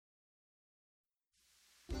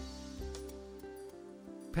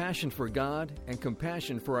passion for God, and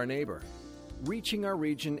compassion for our neighbor, reaching our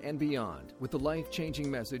region and beyond with the life-changing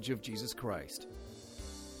message of Jesus Christ.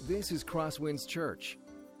 This is CrossWinds Church,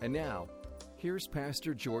 and now, here's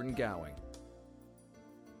Pastor Jordan Gowing.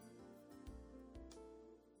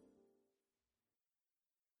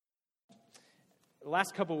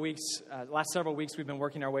 Last several weeks, we've been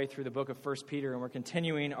working our way through the book of 1 Peter, and we're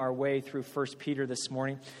continuing our way through 1 Peter this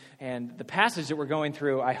morning. And the passage that we're going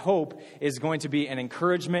through, I hope, is going to be an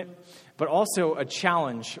encouragement, but also a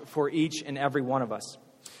challenge for each and every one of us.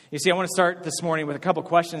 You see, I want to start this morning with a couple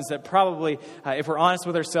questions that probably, if we're honest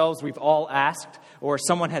with ourselves, we've all asked, or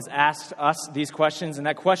someone has asked us these questions. And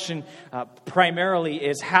that question primarily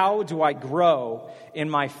is, how do I grow in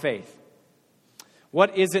my faith?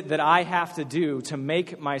 What is it that I have to do to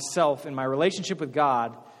make myself and my relationship with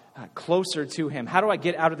God closer to Him? How do I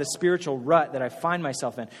get out of the spiritual rut that I find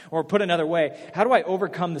myself in? Or put another way, how do I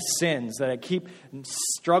overcome the sins that I keep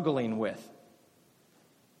struggling with?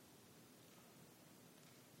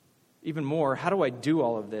 Even more, how do I do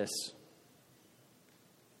all of this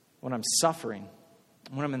when I'm suffering,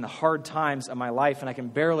 when I'm in the hard times of my life and I can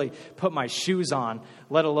barely put my shoes on,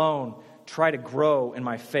 let alone try to grow in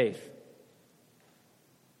my faith?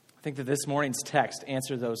 I think that this morning's text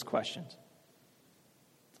answers those questions.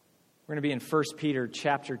 We're going to be in 1 Peter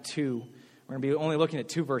chapter 2. We're going to be only looking at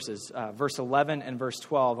two verses, verse 11 and verse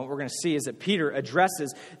 12. And what we're going to see is that Peter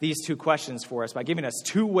addresses these two questions for us by giving us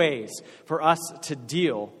two ways for us to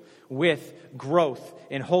deal with growth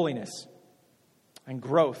in holiness and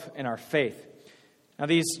growth in our faith. Now,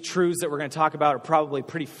 these truths that we're going to talk about are probably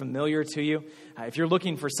pretty familiar to you. If you're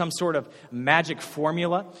looking for some sort of magic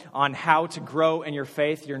formula on how to grow in your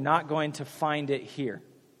faith, you're not going to find it here.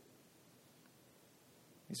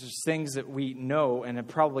 These are things that we know and have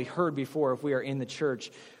probably heard before if we are in the church.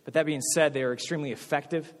 But that being said, they are extremely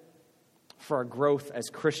effective for our growth as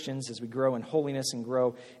Christians, as we grow in holiness and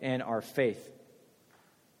grow in our faith.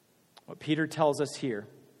 What Peter tells us here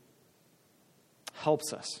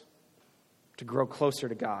helps us to grow closer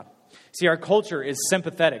to God. See, our culture is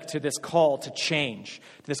sympathetic to this call to change,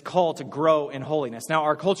 this call to grow in holiness. Now,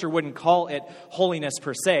 our culture wouldn't call it holiness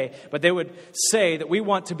per se, but they would say that we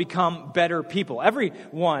want to become better people.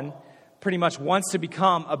 Everyone pretty much wants to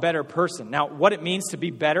become a better person. Now, what it means to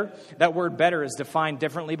be better, that word better is defined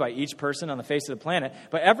differently by each person on the face of the planet,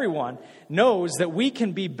 but everyone knows that we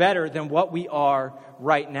can be better than what we are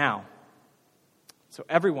right now. So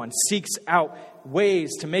everyone seeks out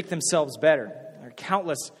ways to make themselves better. There are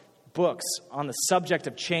countless books on the subject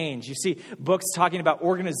of change. You see books talking about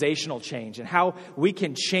organizational change and how we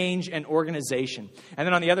can change an organization. And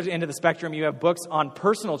then on the other end of the spectrum, you have books on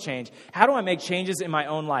personal change. How do I make changes in my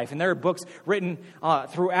own life? And there are books written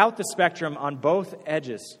throughout the spectrum on both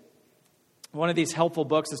edges. One of these helpful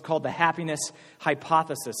books is called The Happiness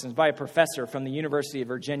Hypothesis, and it's by a professor from the University of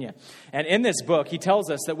Virginia. And in this book, he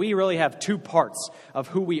tells us that we really have two parts of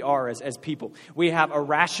who we are as people. We have a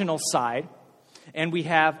rational side, and we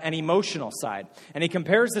have an emotional side. And he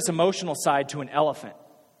compares this emotional side to an elephant.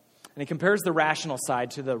 And he compares the rational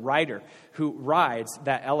side to the rider who rides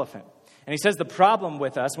that elephant. And he says the problem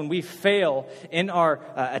with us when we fail in our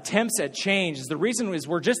attempts at change is the reason is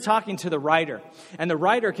we're just talking to the rider. And the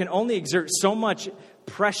rider can only exert so much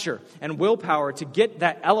pressure and willpower to get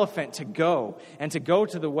that elephant to go and to go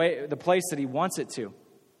to the place that he wants it to.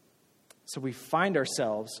 So we find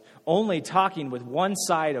ourselves only talking with one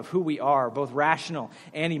side of who we are, both rational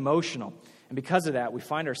and emotional. And because of that, we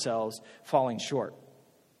find ourselves falling short.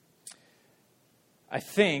 I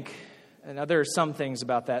think, and now there are some things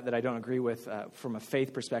about that I don't agree with from a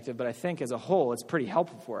faith perspective, but I think as a whole, it's pretty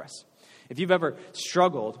helpful for us. If you've ever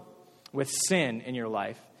struggled with sin in your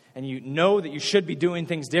life, and you know that you should be doing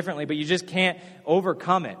things differently, but you just can't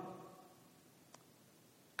overcome it,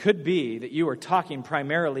 could be that you are talking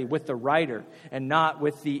primarily with the rider and not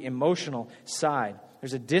with the emotional side.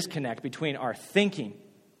 There's a disconnect between our thinking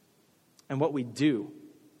and what we do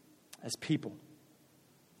as people.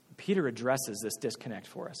 Peter addresses this disconnect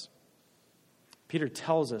for us. Peter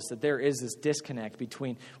tells us that there is this disconnect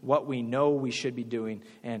between what we know we should be doing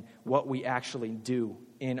and what we actually do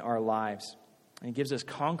in our lives. And he gives us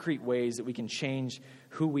concrete ways that we can change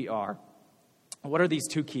who we are. What are these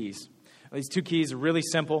two keys? Well, these two keys are really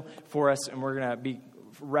simple for us, and we're going to be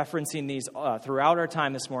referencing these throughout our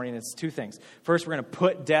time this morning. It's two things. First, we're going to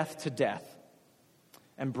put death to death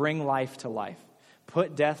and bring life to life.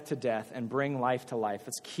 Put death to death and bring life to life.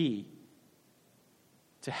 It's key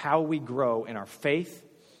to how we grow in our faith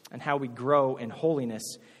and how we grow in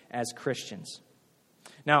holiness as Christians.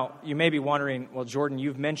 Now, you may be wondering, well, Jordan,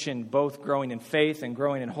 you've mentioned both growing in faith and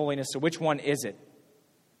growing in holiness, so which one is it?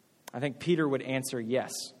 I think Peter would answer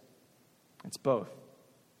yes. It's both.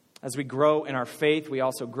 As we grow in our faith, we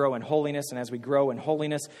also grow in holiness. And as we grow in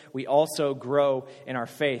holiness, we also grow in our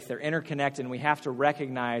faith. They're interconnected, and we have to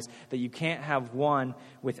recognize that you can't have one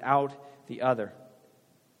without the other.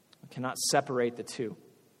 We cannot separate the two.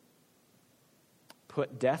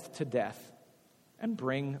 Put death to death and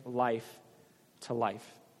bring life to life.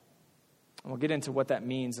 And we'll get into what that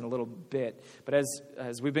means in a little bit. But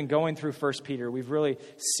as we've been going through 1 Peter, we've really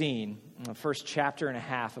seen in the first chapter and a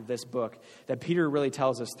half of this book that Peter really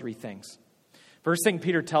tells us three things. First thing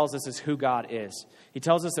Peter tells us is who God is. He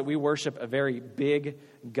tells us that we worship a very big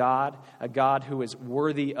God, a God who is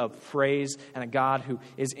worthy of praise, and a God who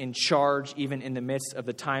is in charge even in the midst of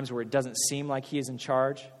the times where it doesn't seem like he is in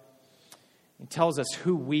charge. He tells us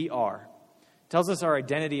who we are. Tells us our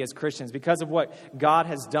identity as Christians because of what God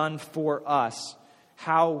has done for us,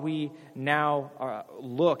 how we now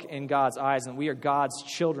look in God's eyes, and we are God's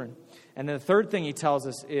children. And then the third thing he tells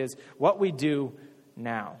us is what we do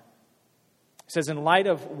now. He says, in light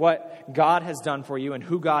of what God has done for you and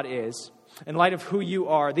who God is, in light of who you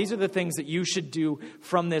are, these are the things that you should do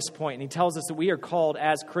from this point. And he tells us that we are called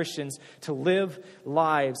as Christians to live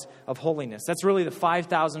lives of holiness. That's really the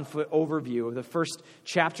 5,000-foot overview of the first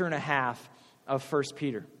chapter and a half of 1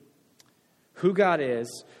 Peter. Who God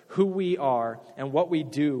is, who we are, and what we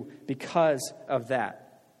do because of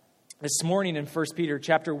that. This morning in 1 Peter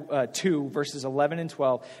chapter 2, verses 11 and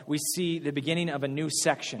 12, we see the beginning of a new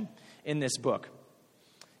section in this book.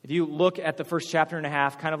 If you look at the first chapter and a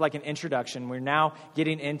half, kind of like an introduction, we're now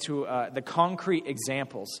getting into the concrete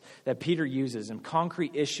examples that Peter uses and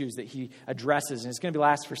concrete issues that he addresses. And it's going to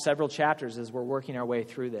last for several chapters as we're working our way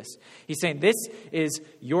through this. He's saying this is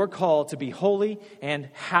your call to be holy and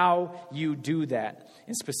how you do that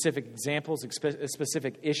in specific examples,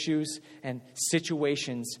 specific issues and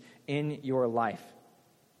situations in your life.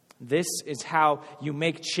 This is how you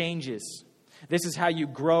make changes. This is how you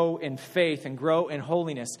grow in faith and grow in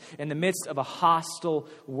holiness in the midst of a hostile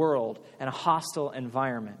world and a hostile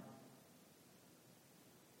environment.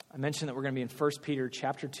 I mentioned that we're going to be in 1 Peter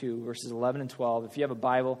chapter 2, verses 11 and 12. If you have a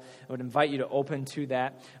Bible, I would invite you to open to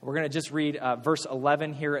that. We're going to just read verse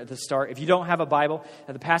 11 here at the start. If you don't have a Bible,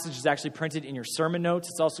 the passage is actually printed in your sermon notes.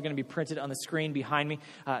 It's also going to be printed on the screen behind me.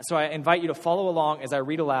 So I invite you to follow along as I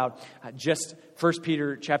read aloud just 1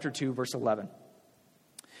 Peter chapter 2, verse 11.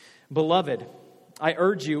 Beloved, I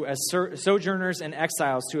urge you as sojourners and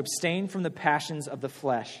exiles to abstain from the passions of the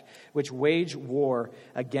flesh, which wage war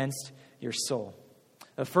against your soul.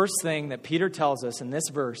 The first thing that Peter tells us in this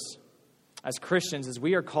verse as Christians is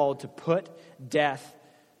we are called to put death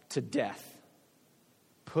to death.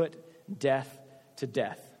 Put death to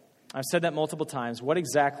death. I've said that multiple times. What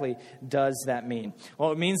exactly does that mean?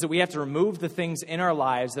 Well, it means that we have to remove the things in our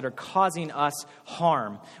lives that are causing us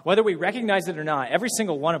harm. Whether we recognize it or not, every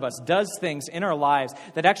single one of us does things in our lives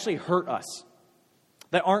that actually hurt us,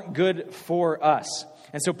 that aren't good for us.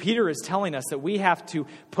 And so Peter is telling us that we have to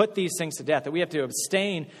put these things to death, that we have to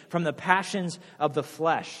abstain from the passions of the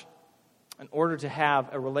flesh in order to have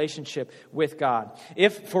a relationship with God.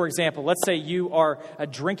 If, for example, let's say you are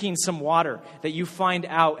drinking some water that you find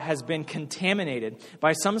out has been contaminated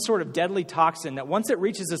by some sort of deadly toxin that once it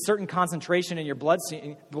reaches a certain concentration in your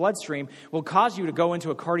bloodstream will cause you to go into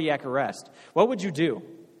a cardiac arrest, what would you do?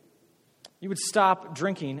 You would stop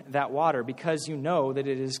drinking that water because you know that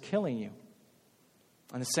it is killing you.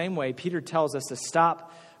 In the same way, Peter tells us to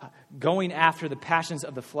stop going after the passions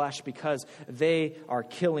of the flesh because they are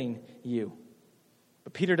killing you.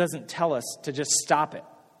 But Peter doesn't tell us to just stop it.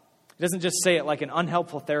 He doesn't just say it like an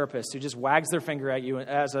unhelpful therapist who just wags their finger at you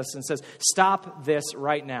as us and says, stop this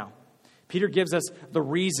right now. Peter gives us the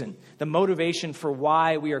reason, the motivation for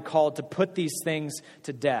why we are called to put these things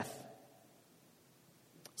to death.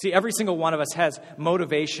 See, every single one of us has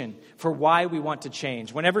motivation for why we want to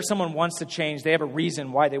change. Whenever someone wants to change, they have a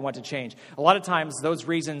reason why they want to change. A lot of times, those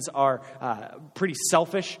reasons are pretty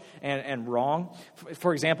selfish and wrong.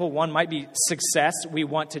 For example, one might be success. We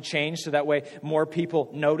want to change so that way more people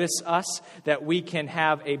notice us, that we can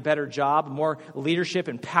have a better job, more leadership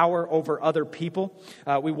and power over other people.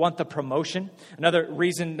 We want the promotion. Another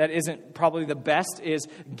reason that isn't probably the best is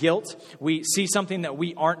guilt. We see something that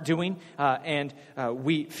we aren't doing, and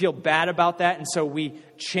we feel bad about that, and so we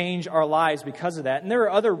change our lives because of that. And there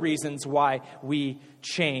are other reasons why we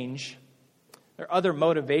change. There are other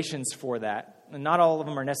motivations for that, and not all of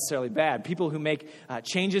them are necessarily bad. People who make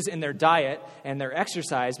changes in their diet and their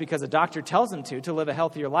exercise because a doctor tells them to live a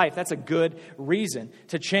healthier life, that's a good reason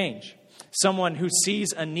to change. Someone who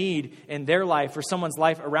sees a need in their life or someone's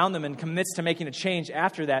life around them and commits to making a change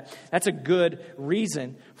after that, that's a good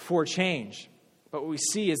reason for change. But what we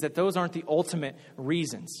see is that those aren't the ultimate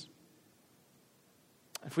reasons.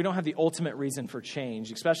 If we don't have the ultimate reason for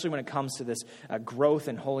change, especially when it comes to this growth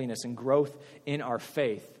in holiness and growth in our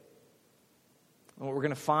faith, what we're going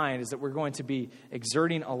to find is that we're going to be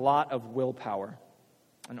exerting a lot of willpower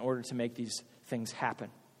in order to make these things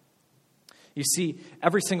happen. You see,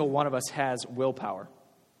 every single one of us has willpower.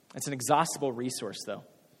 It's an exhaustible resource, though.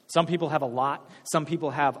 Some people have a lot, some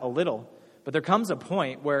people have a little, but there comes a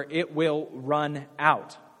point where it will run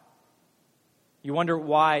out. You wonder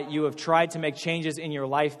why you have tried to make changes in your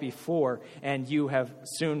life before and you have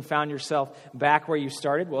soon found yourself back where you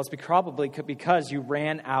started? Well, it's probably because you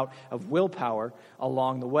ran out of willpower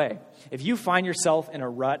along the way. If you find yourself in a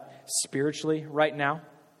rut spiritually right now,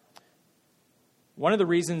 one of the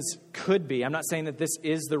reasons could be, I'm not saying that this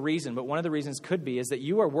is the reason, but one of the reasons could be is that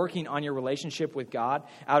you are working on your relationship with God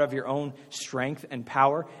out of your own strength and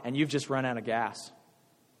power, and you've just run out of gas.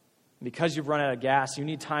 Because you've run out of gas, you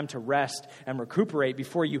need time to rest and recuperate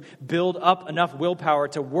before you build up enough willpower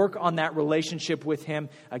to work on that relationship with Him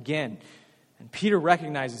again. And Peter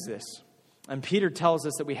recognizes this. And Peter tells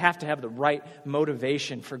us that we have to have the right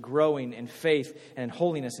motivation for growing in faith and in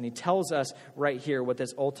holiness. And he tells us right here what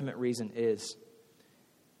this ultimate reason is.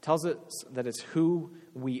 He tells us that it's who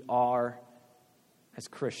we are as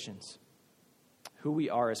Christians. Who we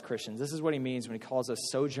are as Christians. This is what he means when he calls us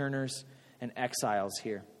sojourners and exiles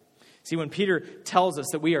here. See, when Peter tells us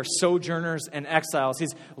that we are sojourners and exiles,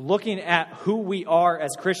 he's looking at who we are as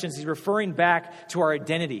Christians. He's referring back to our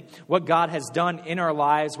identity, what God has done in our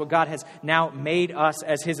lives, what God has now made us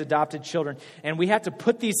as His adopted children. And we have to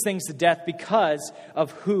put these things to death because of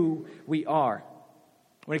who we are.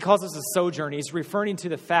 When he calls us a sojourner, he's referring to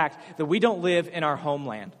the fact that we don't live in our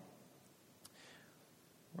homeland.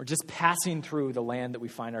 We're just passing through the land that we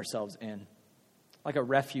find ourselves in, like a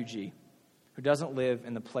refugee who doesn't live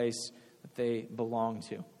in the place that they belong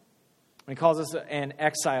to. When he calls us an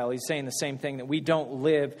exile, he's saying the same thing, that we don't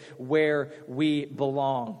live where we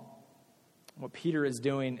belong. What Peter is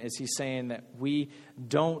doing is he's saying that we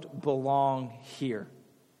don't belong here.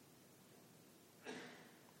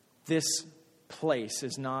 This place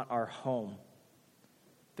is not our home.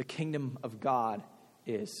 The kingdom of God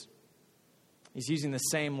is. He's using the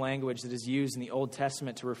same language that is used in the Old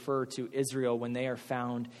Testament to refer to Israel when they are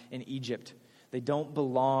found in Egypt. They don't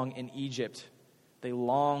belong in Egypt. They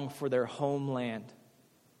long for their homeland.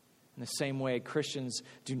 In the same way, Christians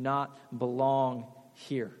do not belong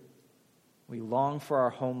here. We long for our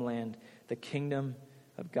homeland, the kingdom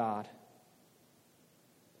of God.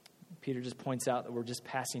 Peter just points out that we're just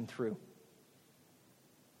passing through.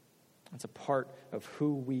 It's a part of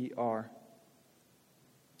who we are.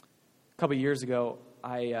 A couple of years ago,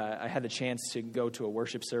 I had the chance to go to a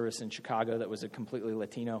worship service in Chicago that was a completely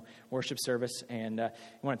Latino worship service. And you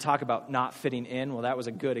want to talk about not fitting in? Well, that was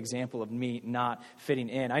a good example of me not fitting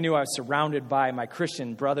in. I knew I was surrounded by my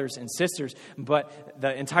Christian brothers and sisters, but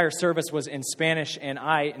the entire service was in Spanish, and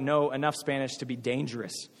I know enough Spanish to be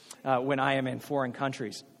dangerous when I am in foreign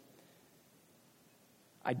countries.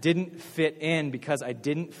 I didn't fit in because I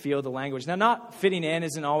didn't feel the language. Now, not fitting in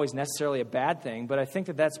isn't always necessarily a bad thing, but I think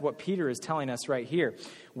that that's what Peter is telling us right here.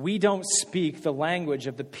 We don't speak the language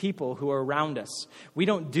of the people who are around us. We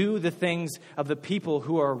don't do the things of the people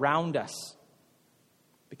who are around us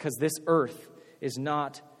because this earth is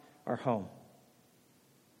not our home.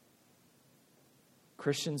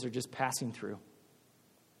 Christians are just passing through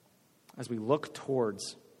as we look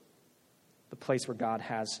towards the place where God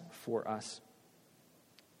has for us.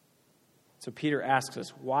 So Peter asks us,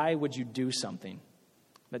 why would you do something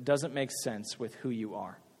that doesn't make sense with who you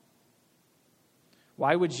are?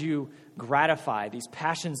 Why would you gratify these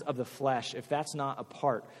passions of the flesh if that's not a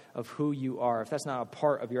part of who you are, if that's not a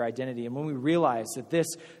part of your identity? And when we realize that this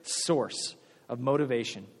source of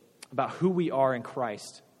motivation about who we are in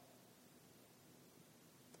Christ,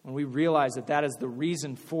 when we realize that that is the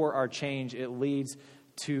reason for our change, it leads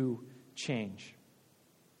to change.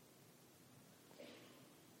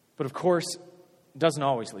 But of course, it doesn't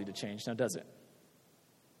always lead to change, now does it?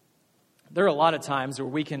 There are a lot of times where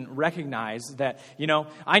we can recognize that,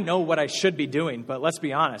 I know what I should be doing, but let's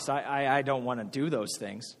be honest, I don't want to do those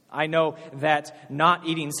things. I know that not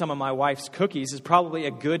eating some of my wife's cookies is probably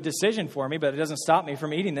a good decision for me, but it doesn't stop me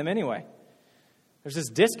from eating them anyway. There's this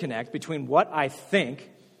disconnect between what I think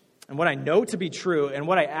and what I know to be true and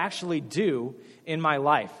what I actually do in my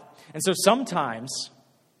life. And so sometimes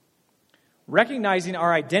recognizing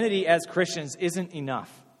our identity as Christians isn't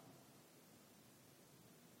enough.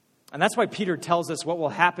 And that's why Peter tells us what will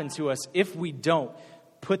happen to us if we don't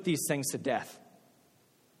put these things to death.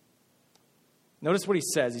 Notice what he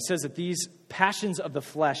says. He says that these passions of the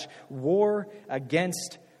flesh war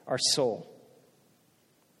against our soul.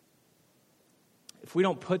 If we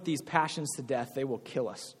don't put these passions to death, they will kill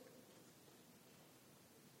us.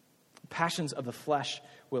 The passions of the flesh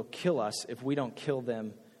will kill us if we don't kill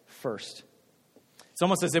them first. It's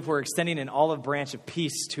almost as if we're extending an olive branch of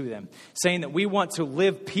peace to them, saying that we want to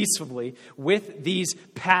live peacefully with these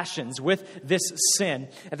passions, with this sin,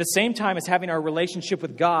 at the same time as having our relationship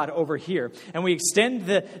with God over here. And we extend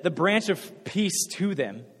the branch of peace to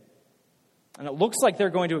them. And it looks like they're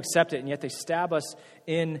going to accept it, and yet they stab us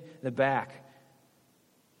in the back.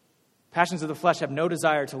 Passions of the flesh have no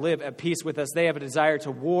desire to live at peace with us. They have a desire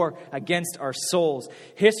to war against our souls.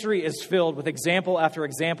 History is filled with example after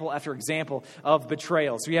example after example of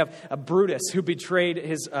betrayals. We have Brutus, who betrayed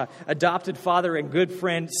his adopted father and good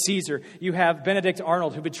friend Caesar. You have Benedict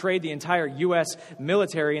Arnold, who betrayed the entire U.S.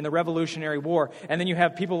 military in the Revolutionary War. And then you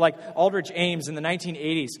have people like Aldrich Ames in the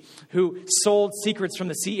 1980s, who sold secrets from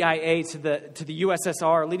the CIA to the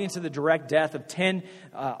USSR, leading to the direct death of 10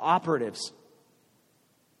 operatives.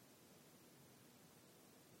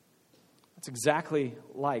 It's exactly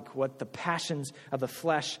like what the passions of the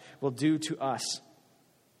flesh will do to us.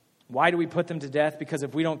 Why do we put them to death? Because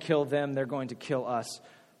if we don't kill them, they're going to kill us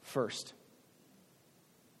first.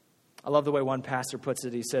 I love the way one pastor puts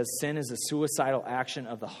it. He says, sin is a suicidal action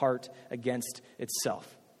of the heart against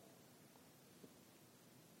itself.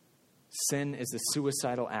 Sin is the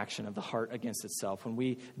suicidal action of the heart against itself. When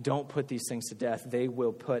we don't put these things to death, they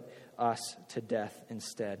will put us to death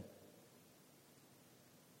instead.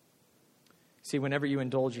 See, whenever you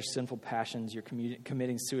indulge your sinful passions, you're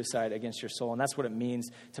committing suicide against your soul. And that's what it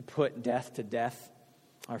means to put death to death.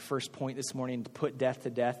 Our first point this morning, to put death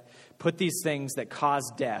to death. Put these things that cause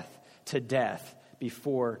death to death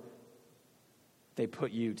before they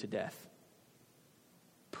put you to death.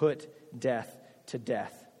 Put death to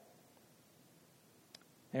death.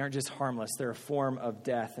 They aren't just harmless, they're a form of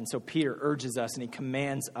death. And so Peter urges us and he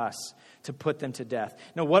commands us to put them to death.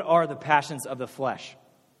 Now, what are the passions of the flesh?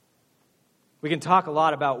 We can talk a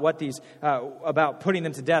lot about about putting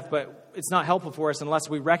them to death, but it's not helpful for us unless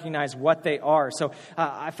we recognize what they are. So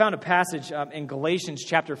I found a passage in Galatians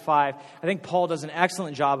chapter 5. I think Paul does an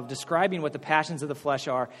excellent job of describing what the passions of the flesh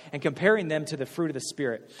are and comparing them to the fruit of the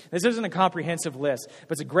Spirit. This isn't a comprehensive list,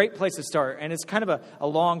 but it's a great place to start. And it's kind of a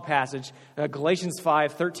long passage, Galatians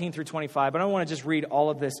 5, 13 through 25. But I want to just read all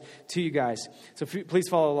of this to you guys. So please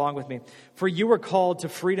follow along with me. For you were called to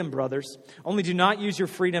freedom, brothers. Only do not use your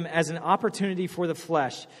freedom as an opportunity for the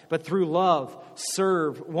flesh, but through love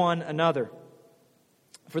serve one another.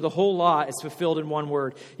 For the whole law is fulfilled in one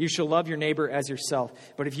word: you shall love your neighbor as yourself.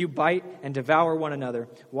 But if you bite and devour one another,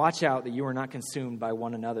 watch out that you are not consumed by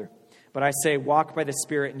one another. But I say, walk by the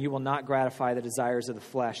Spirit, and you will not gratify the desires of the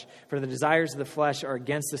flesh. For the desires of the flesh are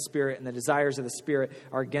against the Spirit, and the desires of the Spirit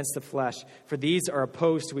are against the flesh. For these are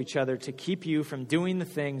opposed to each other to keep you from doing the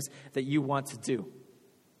things that you want to do.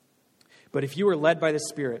 But if you are led by the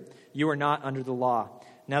Spirit, you are not under the law.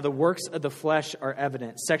 Now the works of the flesh are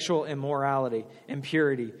evident: sexual immorality,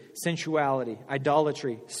 impurity, sensuality,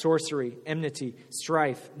 idolatry, sorcery, enmity,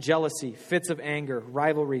 strife, jealousy, fits of anger,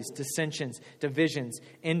 rivalries, dissensions, divisions,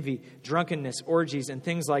 envy, drunkenness, orgies, and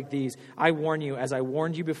things like these. I warn you, as I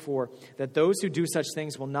warned you before, that those who do such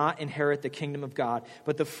things will not inherit the kingdom of God.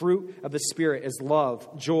 But the fruit of the Spirit is love,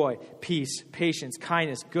 joy, peace, patience,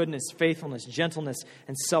 kindness, goodness, faithfulness, gentleness,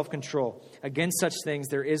 and self-control. Against such things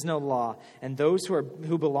there is no law, and those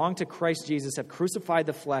who belong to Christ Jesus have crucified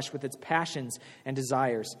the flesh with its passions and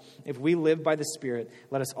desires. If we live by the Spirit,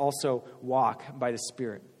 let us also walk by the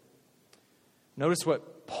Spirit. Notice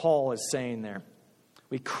what Paul is saying there.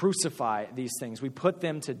 We crucify these things. We put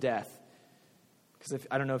them to death. Because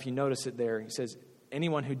I don't know if you notice it there. He says,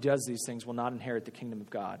 anyone who does these things will not inherit the kingdom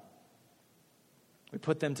of God. We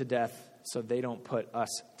put them to death so they don't put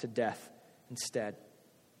us to death instead.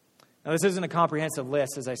 Now, this isn't a comprehensive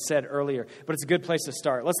list, as I said earlier, but it's a good place to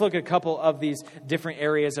start. Let's look at a couple of these different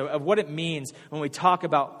areas of what it means when we talk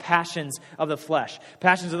about passions of the flesh.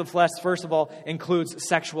 Passions of the flesh, first of all, includes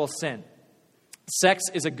sexual sin. Sex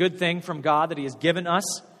is a good thing from God that He has given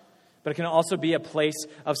us, but it can also be a place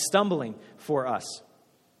of stumbling for us.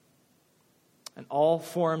 And all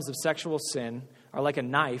forms of sexual sin are like a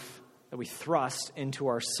knife that we thrust into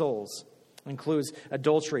our souls. It includes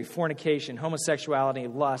adultery, fornication, homosexuality,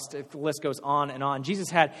 lust. The list goes on and on. Jesus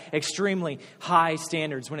had extremely high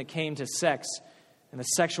standards when it came to sex and the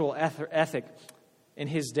sexual ethic in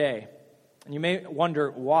His day. And you may wonder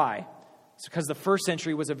why. It's because the first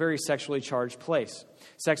century was a very sexually charged place.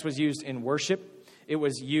 Sex was used in worship. It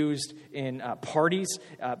was used in parties.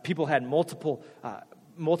 People had multiple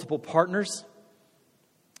partners.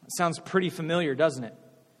 It sounds pretty familiar, doesn't it?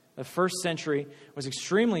 The first century was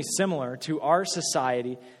extremely similar to our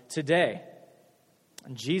society today.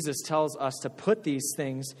 And Jesus tells us to put these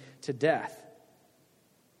things to death.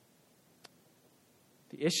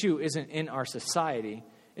 The issue isn't in our society,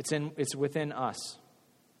 it's within us.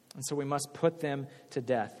 And so we must put them to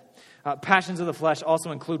death. Passions of the flesh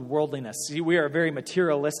also include worldliness. See, we are a very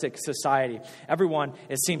materialistic society. Everyone,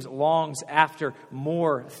 it seems, longs after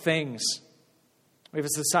more things. We have a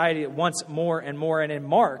society that wants more and more. And in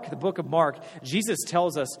Mark, the book of Mark, Jesus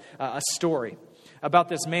tells us a story about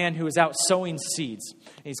this man who is out sowing seeds.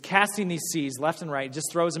 He's casting these seeds left and right,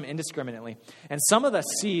 just throws them indiscriminately. And some of the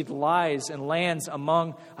seed lies and lands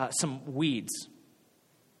among some weeds.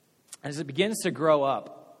 As it begins to grow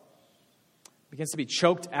up, it begins to be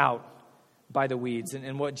choked out by the weeds.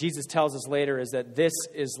 And what Jesus tells us later is that this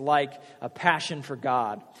is like a passion for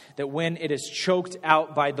God. That when it is choked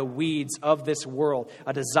out by the weeds of this world,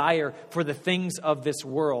 a desire for the things of this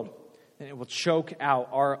world, then it will choke out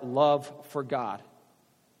our love for God.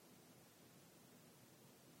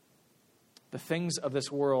 The things of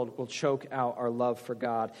this world will choke out our love for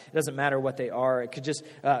God. It doesn't matter what they are. It could just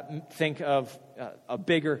think of a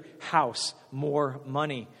bigger house, more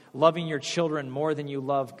money, loving your children more than you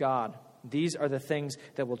love God. These are the things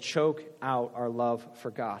that will choke out our love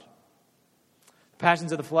for God. The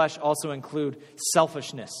passions of the flesh also include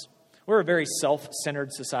selfishness. We're a very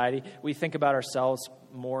self-centered society. We think about ourselves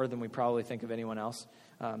more than we probably think of anyone else.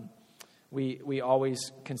 We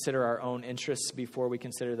always consider our own interests before we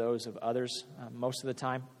consider those of others most of the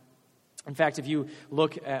time. In fact, if you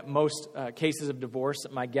look at most cases of divorce,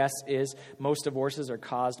 my guess is most divorces are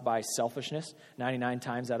caused by selfishness. 99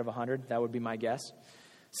 times out of 100, that would be my guess.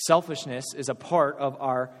 Selfishness is a part of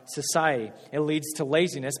our society. It leads to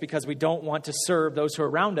laziness because we don't want to serve those who are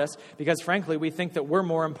around us because, frankly, we think that we're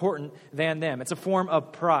more important than them. It's a form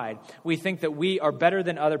of pride. We think that we are better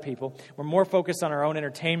than other people. We're more focused on our own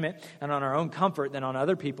entertainment and on our own comfort than on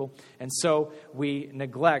other people, and so we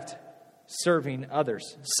neglect serving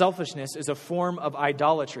others. Selfishness is a form of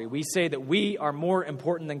idolatry. We say that we are more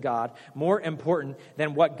important than God, more important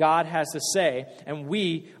than what God has to say, and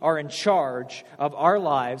we are in charge of our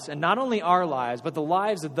lives, and not only our lives, but the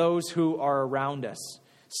lives of those who are around us.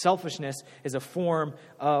 Selfishness is a form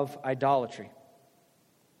of idolatry.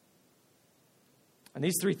 And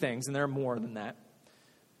these three things, and there are more than that,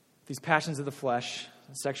 these passions of the flesh,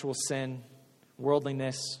 sexual sin,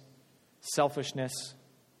 worldliness, selfishness,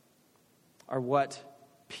 are what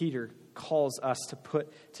Peter calls us to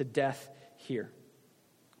put to death here.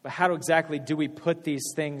 But how exactly do we put these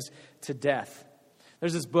things to death?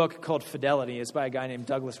 There's this book called Fidelity. It's by a guy named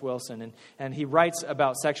Douglas Wilson, and he writes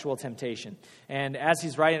about sexual temptation. And as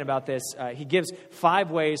he's writing about this, he gives 5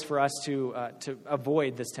 ways for us to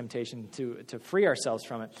avoid this temptation, to free ourselves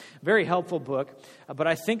from it. Very helpful book, but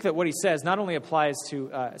I think that what he says not only applies to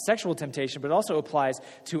sexual temptation, but also applies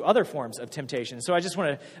to other forms of temptation. So I just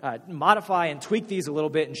want to modify and tweak these a little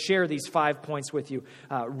bit and share these 5 points with you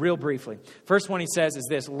real briefly. First one he says is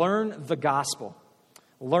this: learn the gospel.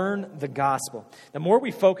 Learn the gospel. The more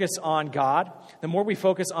we focus on God, the more we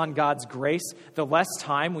focus on God's grace, the less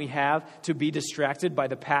time we have to be distracted by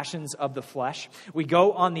the passions of the flesh. We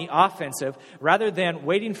go on the offensive. Rather than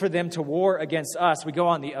waiting for them to war against us, we go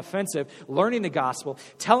on the offensive, learning the gospel,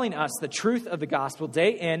 telling us the truth of the gospel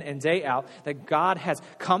day in and day out, that God has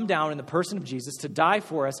come down in the person of Jesus to die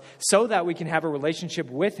for us so that we can have a relationship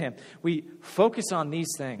with Him. We focus on these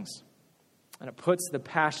things. And it puts the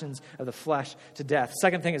passions of the flesh to death.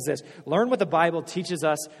 Second thing is this: learn what the Bible teaches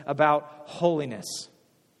us about holiness.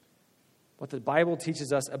 What the Bible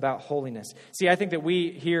teaches us about holiness. See, I think that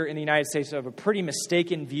we here in the United States have a pretty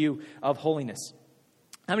mistaken view of holiness.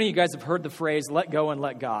 How many of you guys have heard the phrase, let go and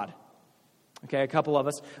let God? Okay, a couple of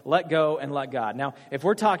us. Let go and let God. Now, if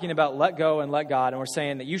we're talking about let go and let God, and we're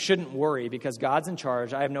saying that you shouldn't worry because God's in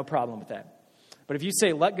charge, I have no problem with that. But if you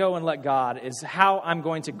say let go and let God is how I'm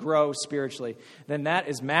going to grow spiritually, then that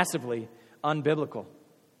is massively unbiblical.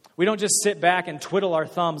 We don't just sit back and twiddle our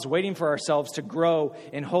thumbs waiting for ourselves to grow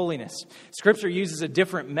in holiness. Scripture uses a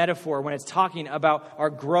different metaphor when it's talking about our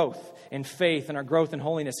growth in faith and our growth in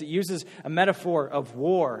holiness. It uses a metaphor of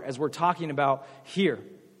war as we're talking about here.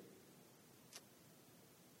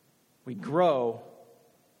 We grow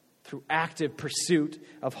through active pursuit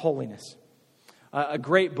of holiness. A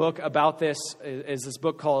great book about this is this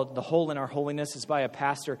book called The Hole in Our Holiness. It's by a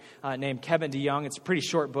pastor named Kevin DeYoung. It's a pretty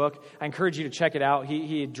short book. I encourage you to check it out.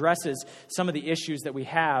 He addresses some of the issues that we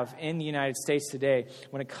have in the United States today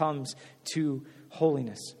when it comes to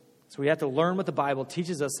holiness. So we have to learn what the Bible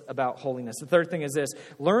teaches us about holiness. The third thing is this: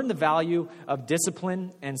 learn the value of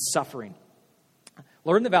discipline and suffering.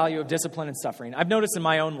 Learn the value of discipline and suffering. I've noticed in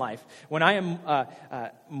my own life, when I am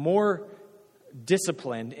more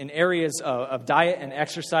disciplined in areas of diet and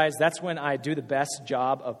exercise, that's when I do the best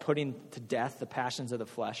job of putting to death the passions of the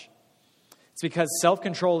flesh. It's because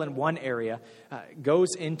self-control in one area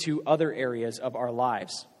goes into other areas of our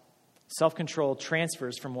lives. Self-control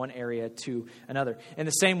transfers from one area to another. In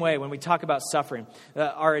the same way, when we talk about suffering,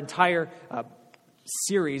 our entire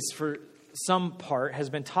series for some part has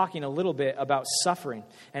been talking a little bit about suffering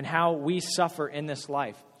and how we suffer in this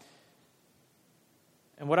life.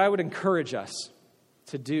 And what I would encourage us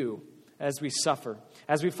to do as we suffer,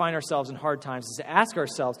 as we find ourselves in hard times, is to ask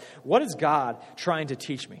ourselves, what is God trying to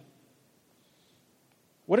teach me?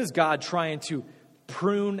 What is God trying to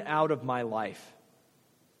prune out of my life?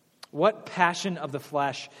 What passion of the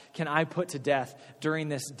flesh can I put to death during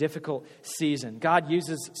this difficult season? God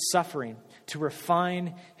uses suffering to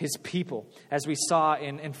refine his people, as we saw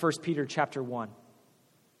in 1 Peter chapter 1.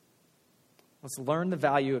 Let's learn the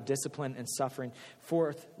value of discipline and suffering.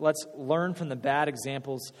 Fourth, let's learn from the bad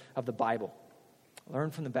examples of the Bible.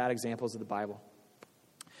 Learn from the bad examples of the Bible.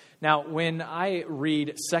 Now, when I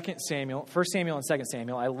read 1 Samuel and 2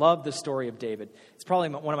 Samuel, I love the story of David. It's probably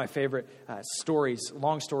one of my favorite stories,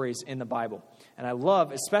 long stories in the Bible. And I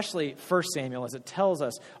love especially 1 Samuel as it tells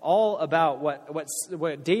us all about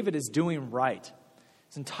what David is doing right.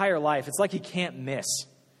 His entire life, it's like he can't miss.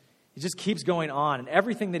 He just keeps going on. And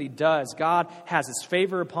everything that he does, God has his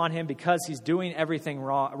favor upon him because he's doing everything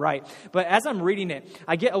right. But as I'm reading it,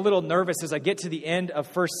 I get a little nervous as I get to the end of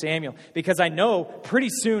 1 Samuel because I know pretty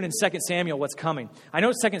soon in 2 Samuel what's coming. I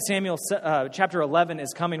know 2 Samuel chapter 11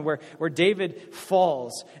 is coming where David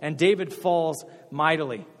falls, and David falls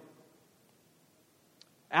mightily.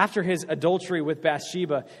 After his adultery with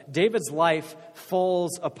Bathsheba, David's life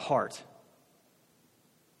falls apart.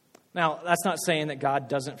 Now, that's not saying that God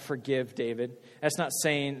doesn't forgive David. That's not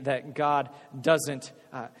saying that God doesn't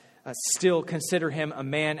still consider him a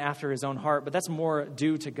man after his own heart, but that's more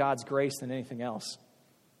due to God's grace than anything else.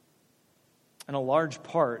 In a large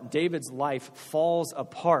part, David's life falls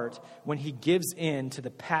apart when he gives in to the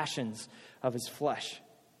passions of his flesh.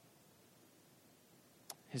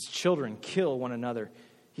 His children kill one another.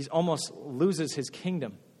 He almost loses his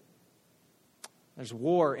kingdom. There's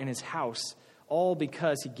war in his house, all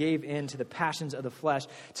because he gave in to the passions of the flesh.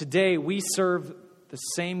 Today, we serve the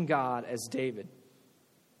same God as David.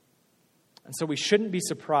 And so we shouldn't be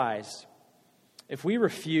surprised if we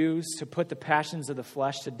refuse to put the passions of the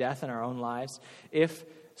flesh to death in our own lives, if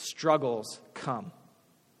struggles come.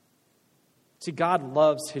 See, God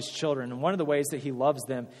loves his children, and one of the ways that he loves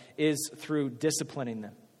them is through disciplining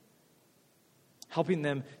them, helping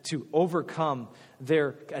them to overcome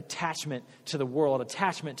their attachment to the world,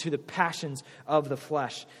 attachment to the passions of the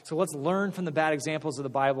flesh. So let's learn from the bad examples of the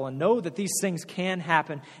Bible and know that these things can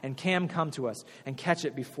happen and can come to us and catch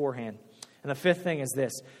it beforehand. And the fifth thing is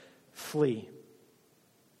this: flee.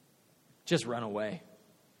 Just run away.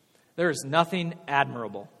 There is nothing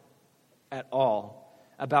admirable at all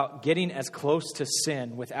about getting as close to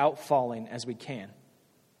sin without falling as we can.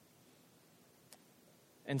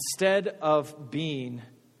 Instead of being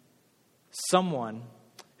someone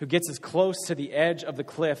who gets as close to the edge of the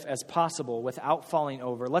cliff as possible without falling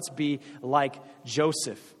over, let's be like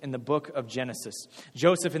Joseph in the book of Genesis.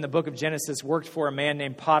 Joseph in the book of Genesis worked for a man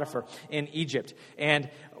named Potiphar in Egypt. And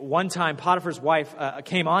one time Potiphar's wife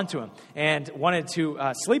came onto him and wanted to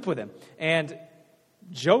sleep with him. And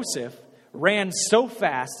Joseph ran so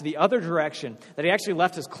fast the other direction that he actually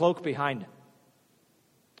left his cloak behind him.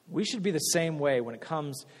 We should be the same way when it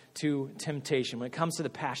comes to temptation, when it comes to the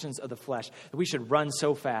passions of the flesh, that we should run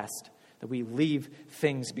so fast that we leave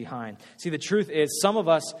things behind. See, the truth is, some of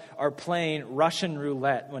us are playing Russian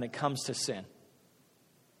roulette when it comes to sin.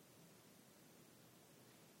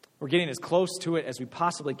 We're getting as close to it as we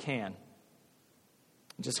possibly can,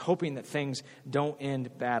 just hoping that things don't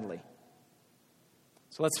end badly.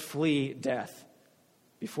 So let's flee death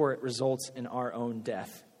before it results in our own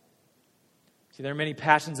death. See, there are many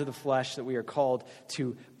passions of the flesh that we are called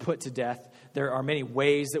to put to death. There are many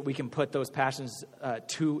ways that we can put those passions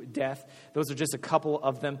to death. Those are just a couple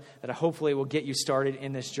of them that hopefully will get you started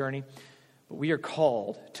in this journey. But we are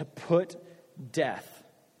called to put death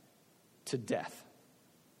to death.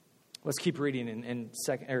 Let's keep reading in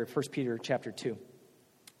 1 Peter chapter 2,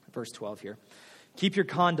 verse 12 here. Keep your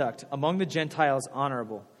conduct among the Gentiles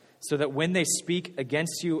honorable, so that when they speak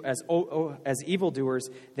against you as evildoers,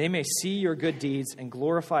 they may see your good deeds and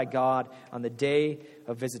glorify God on the day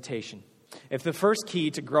of visitation. If the first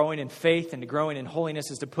key to growing in faith and to growing in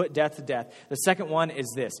holiness is to put death to death, the second one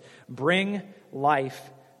is this: bring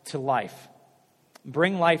life to life.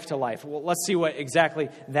 Bring life to life. Well, let's see what exactly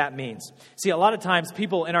that means. See, a lot of times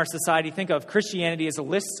people in our society think of Christianity as a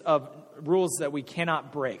list of rules that we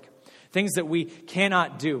cannot break. Things that we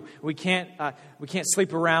cannot do. We can't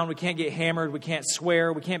sleep around. We can't get hammered. We can't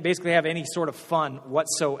swear. We can't basically have any sort of fun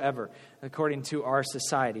whatsoever, according to our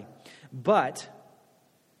society. But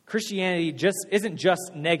Christianity isn't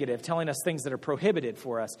just negative, telling us things that are prohibited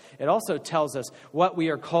for us. It also tells us what we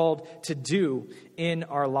are called to do in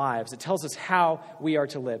our lives. It tells us how we are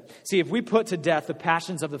to live. See, if we put to death the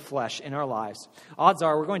passions of the flesh in our lives, odds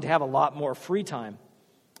are we're going to have a lot more free time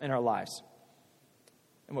in our lives.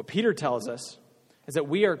 And what Peter tells us is that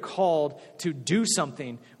we are called to do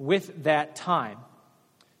something with that time,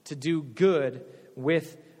 to do good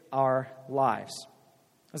with our lives.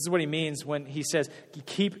 This is what he means when he says,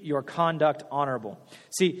 keep your conduct honorable.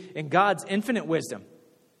 See, in God's infinite wisdom,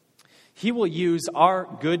 he will use our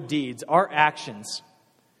good deeds, our actions,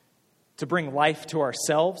 to bring life to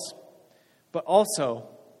ourselves, but also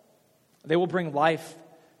they will bring life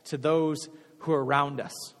to those who are around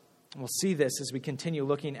us. We'll see this as we continue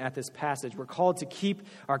looking at this passage. We're called to keep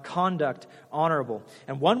our conduct honorable.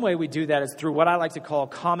 And one way we do that is through what I like to call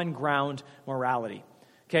common ground morality.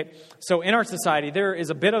 Okay, so in our society, there is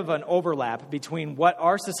a bit of an overlap between what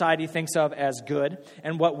our society thinks of as good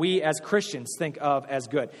and what we as Christians think of as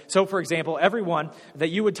good. So, for example, everyone that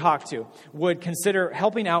you would talk to would consider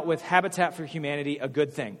helping out with Habitat for Humanity a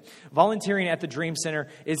good thing. Volunteering at the Dream Center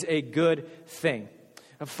is a good thing.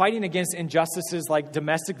 Fighting against injustices like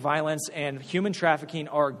domestic violence and human trafficking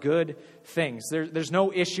are good things. There's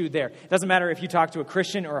no issue there. It doesn't matter if you talk to a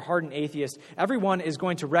Christian or a hardened atheist. Everyone is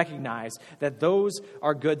going to recognize that those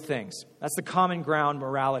are good things. That's the common ground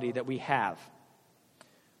morality that we have.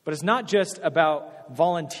 But it's not just about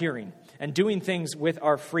volunteering and doing things with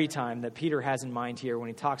our free time that Peter has in mind here when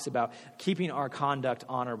he talks about keeping our conduct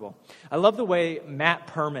honorable. I love the way Matt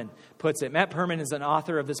Perman puts it. Matt Perman is an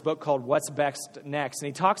author of this book called What's Best Next, and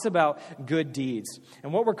he talks about good deeds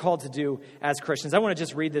and what we're called to do as Christians. I want to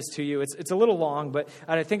just read this to you. It's a little long, but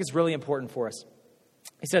I think it's really important for us.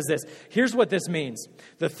 He says this, here's what this means.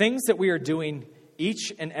 The things that we are doing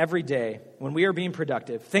each and every day when we are being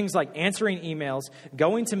productive, things like answering emails,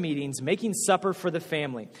 going to meetings, making supper for the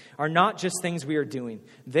family, are not just things we are doing.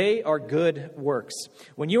 They are good works.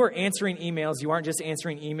 When you are answering emails, you aren't just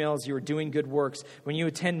answering emails, you are doing good works. When you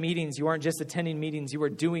attend meetings, you aren't just attending meetings, you are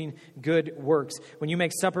doing good works. When you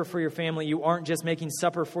make supper for your family, you aren't just making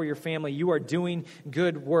supper for your family, you are doing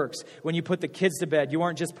good works. When you put the kids to bed, you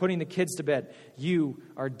aren't just putting the kids to bed, you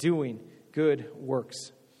are doing good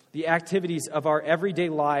works. The activities of our everyday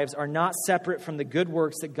lives are not separate from the good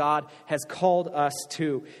works that God has called us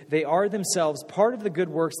to. They are themselves part of the good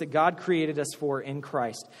works that God created us for in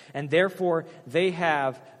Christ, and therefore they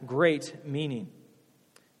have great meaning.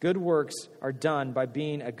 Good works are done by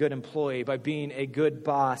being a good employee, by being a good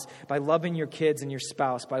boss, by loving your kids and your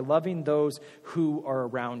spouse, by loving those who are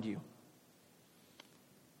around you.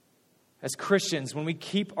 As Christians, when we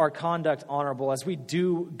keep our conduct honorable, as we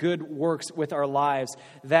do good works with our lives,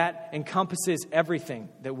 that encompasses everything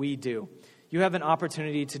that we do. You have an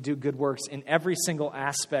opportunity to do good works in every single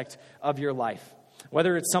aspect of your life.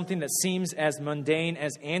 Whether it's something that seems as mundane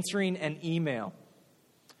as answering an email,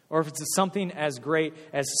 or if it's something as great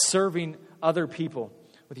as serving other people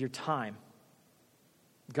with your time.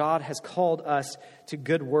 God has called us to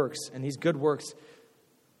good works, and these good works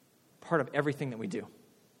are part of everything that we do.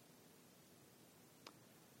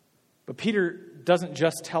 But Peter doesn't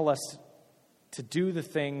just tell us to do the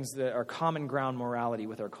things that are common ground morality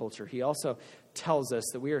with our culture. He also tells us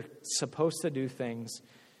that we are supposed to do things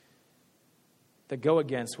that go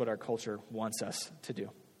against what our culture wants us to do.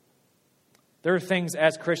 There are things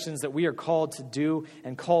as Christians that we are called to do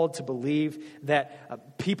and called to believe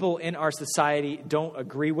that people in our society don't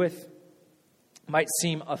agree with, might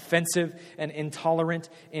seem offensive and intolerant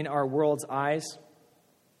in our world's eyes.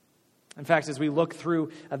 In fact, as we look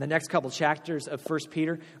through the next couple chapters of 1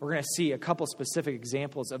 Peter, we're going to see a couple specific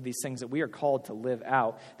examples of these things that we are called to live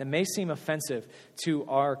out that may seem offensive to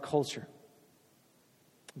our culture.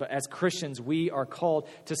 But as Christians, we are called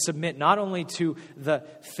to submit not only to the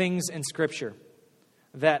things in Scripture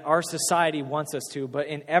that our society wants us to, but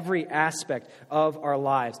in every aspect of our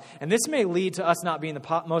lives. And this may lead to us not being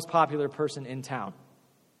the most popular person in town.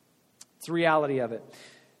 It's the reality of it.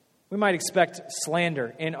 We might expect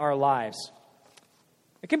slander in our lives.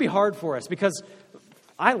 It can be hard for us because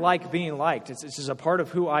I like being liked. It's just a part of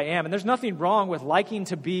who I am. And there's nothing wrong with liking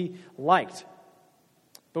to be liked.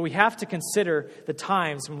 But we have to consider the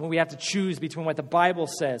times when we have to choose between what the Bible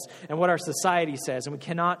says and what our society says, and we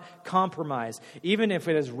cannot compromise. Even if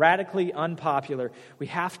it is radically unpopular, we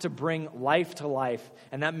have to bring life to life,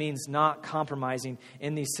 and that means not compromising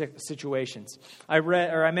in these situations. I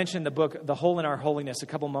mentioned the book, The Hole in Our Holiness, a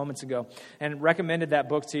couple moments ago, and recommended that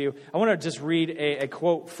book to you. I want to just read a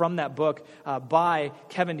quote from that book by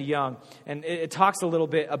Kevin DeYoung, and it talks a little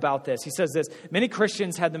bit about this. He says this: "Many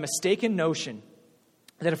Christians had the mistaken notion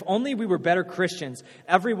that if only we were better Christians,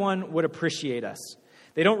 everyone would appreciate us.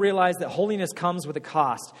 They don't realize that holiness comes with a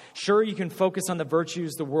cost. Sure, you can focus on the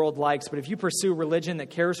virtues the world likes, but if you pursue religion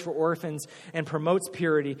that cares for orphans and promotes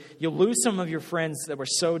purity, you'll lose some of your friends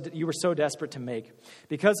that you were so desperate to make.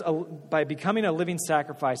 Because by becoming a living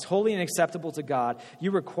sacrifice, holy and acceptable to God,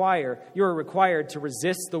 you are required to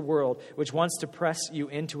resist the world which wants to press you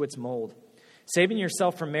into its mold. Saving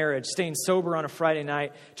yourself from marriage, staying sober on a Friday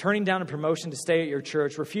night, turning down a promotion to stay at your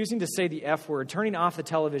church, refusing to say the F word, turning off the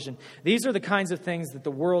television. These are the kinds of things that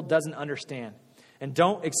the world doesn't understand, and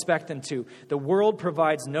don't expect them to. The world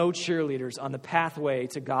provides no cheerleaders on the pathway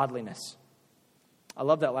to godliness." I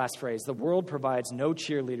love that last phrase. The world provides no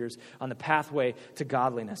cheerleaders on the pathway to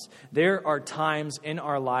godliness. There are times in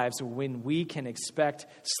our lives when we can expect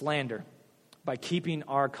slander by keeping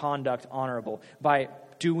our conduct honorable, by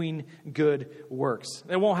doing good works.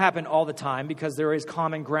 It won't happen all the time because there is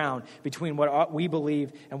common ground between what we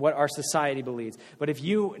believe and what our society believes. But if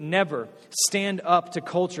you never stand up to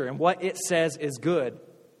culture and what it says is good,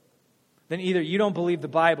 then either you don't believe the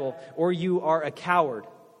Bible or you are a coward.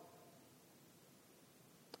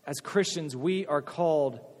 As Christians, we are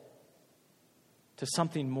called to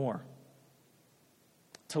something more,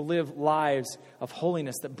 to live lives of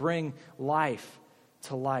holiness that bring life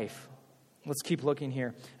to life. Let's keep looking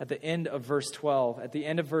here at the end of verse 12. At the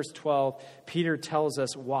end of verse 12, Peter tells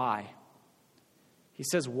us why. He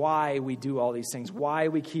says why we do all these things, why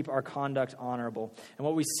we keep our conduct honorable. And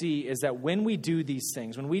what we see is that when we do these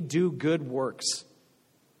things, when we do good works,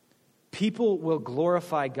 people will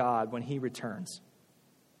glorify God when He returns.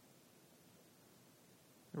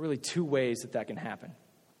 There are really two ways that can happen.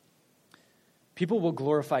 People will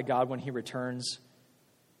glorify God when He returns.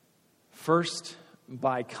 First,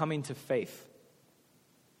 by coming to faith.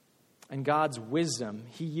 In God's wisdom,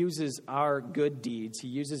 He uses our good deeds, He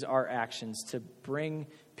uses our actions to bring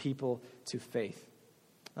people to faith.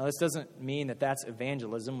 Now, this doesn't mean that that's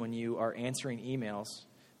evangelism when you are answering emails,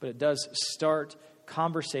 but it does start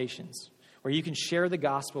conversations where you can share the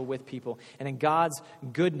gospel with people. And in God's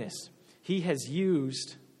goodness, He has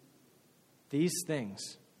used these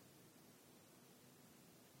things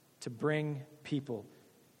to bring people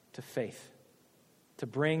to faith, to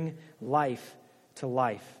bring life to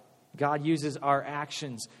life. God uses our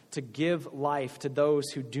actions to give life to those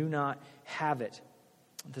who do not have it.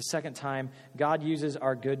 The second time, God uses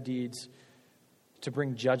our good deeds to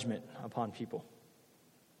bring judgment upon people.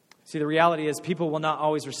 See, the reality is people will not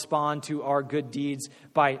always respond to our good deeds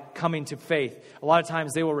by coming to faith. A lot of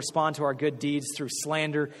times they will respond to our good deeds through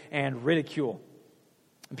slander and ridicule.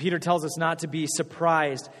 And Peter tells us not to be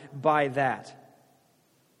surprised by that.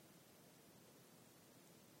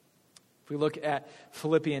 If we look at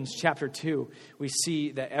Philippians chapter 2, we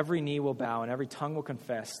see that every knee will bow and every tongue will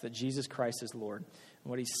confess that Jesus Christ is Lord. And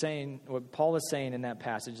what Paul is saying in that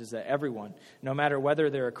passage is that everyone, no matter whether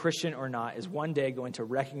they're a Christian or not, is one day going to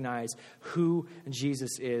recognize who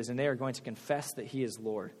Jesus is, and they are going to confess that He is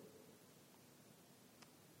Lord.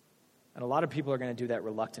 And a lot of people are going to do that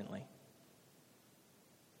reluctantly.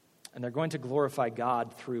 And they're going to glorify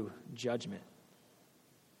God through judgment.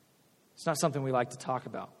 It's not something we like to talk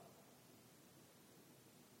about.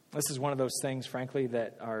 This is one of those things, frankly,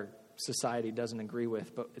 that our society doesn't agree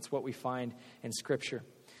with, but it's what we find in Scripture.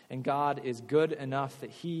 And God is good enough that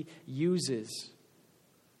He uses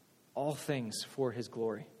all things for His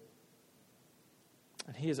glory.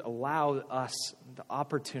 And He has allowed us the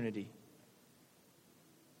opportunity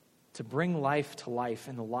to bring life to life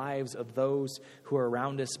in the lives of those who are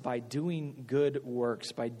around us by doing good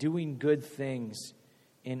works, by doing good things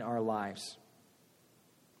in our lives.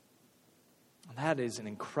 That is an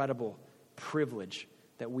incredible privilege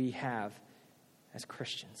that we have as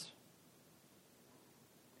Christians.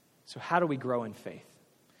 So how do we grow in faith?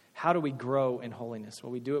 How do we grow in holiness?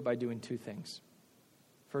 Well, we do it by doing two things.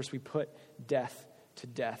 First, we put death to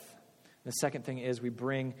death. The second thing is we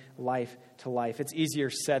bring life to life. It's easier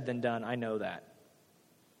said than done. I know that.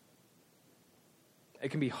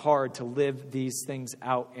 It can be hard to live these things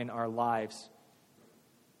out in our lives.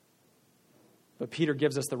 But Peter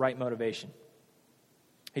gives us the right motivation.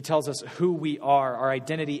 He tells us who we are, our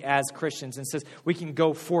identity as Christians, and says we can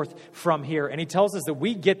go forth from here. And he tells us that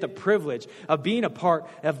we get the privilege of being a part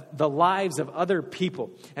of the lives of other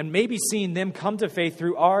people and maybe seeing them come to faith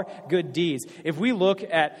through our good deeds. If we look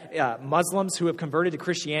at Muslims who have converted to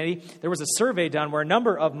Christianity, there was a survey done where a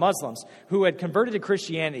number of Muslims who had converted to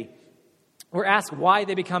Christianity were asked why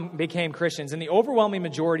they became Christians. And the overwhelming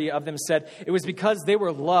majority of them said it was because they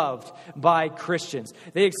were loved by Christians.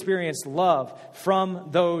 They experienced love from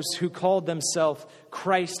those who called themselves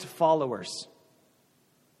Christ followers.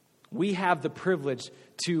 We have the privilege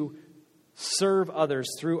to serve others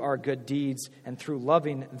through our good deeds and through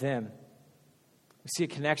loving them. We see a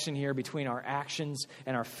connection here between our actions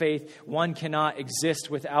and our faith. One cannot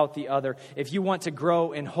exist without the other. If you want to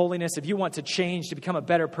grow in holiness, if you want to change to become a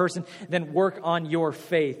better person, then work on your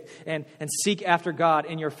faith and seek after God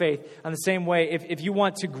in your faith. In the same way, if you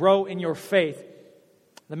want to grow in your faith,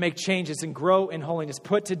 then make changes and grow in holiness.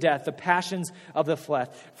 Put to death the passions of the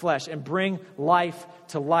flesh and bring life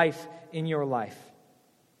to life in your life.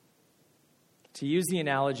 To use the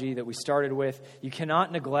analogy that we started with, you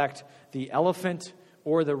cannot neglect the elephant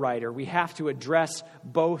or the rider. We have to address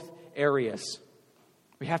both areas.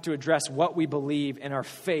 We have to address what we believe in our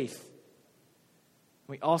faith.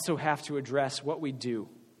 We also have to address what we do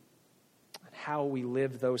and how we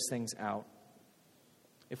live those things out.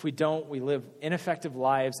 If we don't, we live ineffective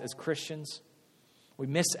lives as Christians. We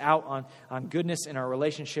miss out on goodness in our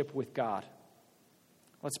relationship with God.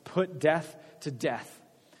 Let's put death to death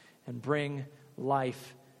and bring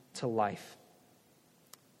life to life.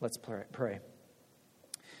 Let's pray.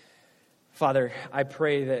 Father, I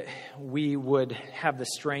pray that we would have the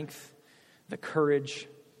strength, the courage,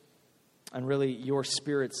 and really your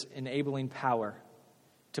Spirit's enabling power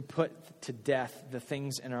to put to death the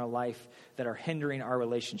things in our life that are hindering our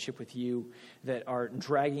relationship with you, that are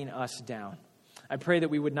dragging us down. I pray that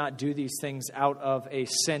we would not do these things out of a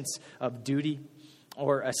sense of duty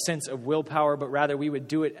or a sense of willpower, but rather we would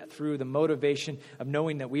do it through the motivation of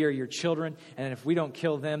knowing that we are your children, and if we don't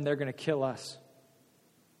kill them, they're going to kill us.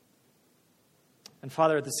 And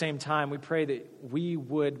Father, at the same time, we pray that we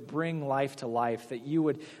would bring life to life, that you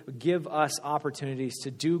would give us opportunities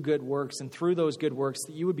to do good works, and through those good works,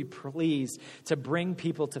 that you would be pleased to bring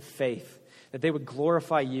people to faith, that they would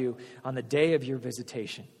glorify you on the day of your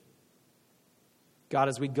visitation. God,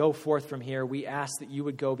 as we go forth from here, we ask that you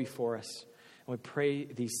would go before us. And we pray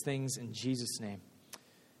these things in Jesus' name.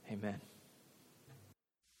 Amen.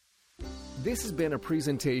 This has been a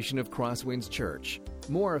presentation of CrossWinds Church.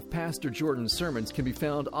 More of Pastor Jordan's sermons can be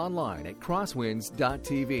found online at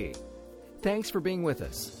crosswinds.tv. Thanks for being with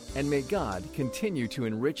us, and may God continue to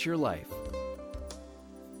enrich your life.